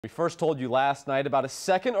We first told you last night about a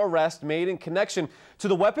second arrest made in connection to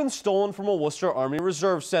the weapons stolen from a Worcester Army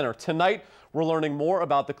Reserve Center. Tonight, we're learning more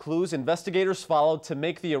about the clues investigators followed to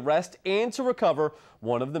make the arrest and to recover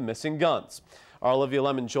one of the missing guns. Our Olivia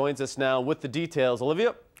Lemmon joins us now with the details.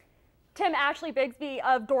 Olivia? Tim Ashley Bigsby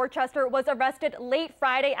of Dorchester was arrested late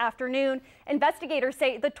Friday afternoon. Investigators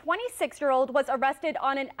say the 26-year-old was arrested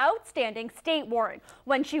on an outstanding state warrant.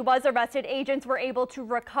 When she was arrested, agents were able to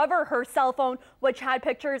recover her cell phone, which had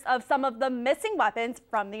pictures of some of the missing weapons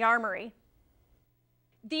from the armory.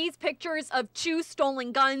 These pictures of two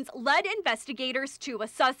stolen guns led investigators to a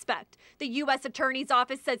suspect. The U.S. Attorney's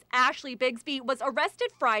Office says Ashley Bigsby was arrested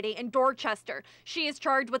Friday in Dorchester. She is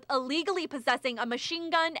charged with illegally possessing a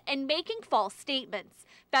machine gun and making false statements.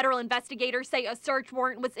 Federal investigators say a search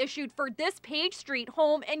warrant was issued for this Page Street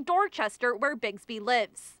home in Dorchester where Bigsby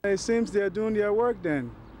lives. It seems they're doing their work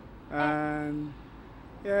then. And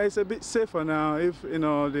yeah, it's a bit safer now if,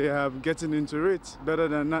 they have getting into it, better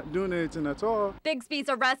than not doing anything at all. Bigsby's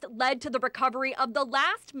arrest led to the recovery of the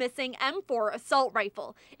last missing M4 assault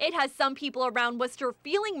rifle. It has some people around Worcester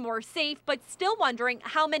feeling more safe, but still wondering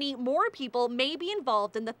how many more people may be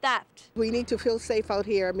involved in the theft. We need to feel safe out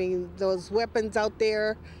here. I mean, those weapons out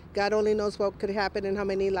there, God only knows what could happen and how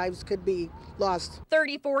many lives could be lost.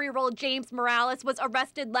 34-year-old James Morales was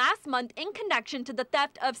arrested last month in connection to the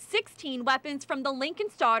theft of 16 weapons from the Lincoln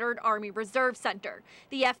Stoddard Army Reserve Center.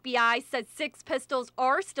 The FBI says 6 pistols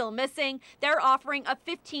are still missing. They're offering a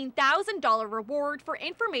 $15,000 reward for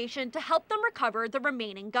information to help them recover the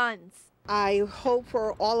remaining guns. I hope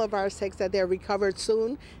for all of our sakes that they're recovered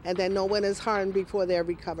soon and that no one is harmed before they're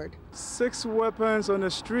recovered. 6 weapons on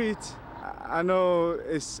the street. I know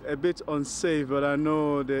it's a bit unsafe, but I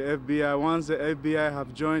know the FBI, once the FBI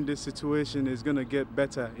have joined this situation, is going to get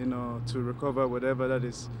better, to recover whatever that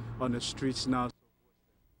is on the streets now.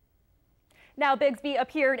 Now, Bigsby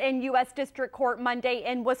appeared in U.S. District Court Monday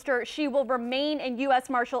in Worcester. She will remain in U.S.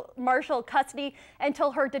 Marshal custody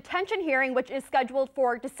until her detention hearing, which is scheduled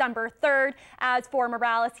for December 3rd. As for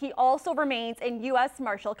Morales, he also remains in U.S.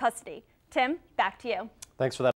 Marshal custody. Tim, back to you. Thanks for that.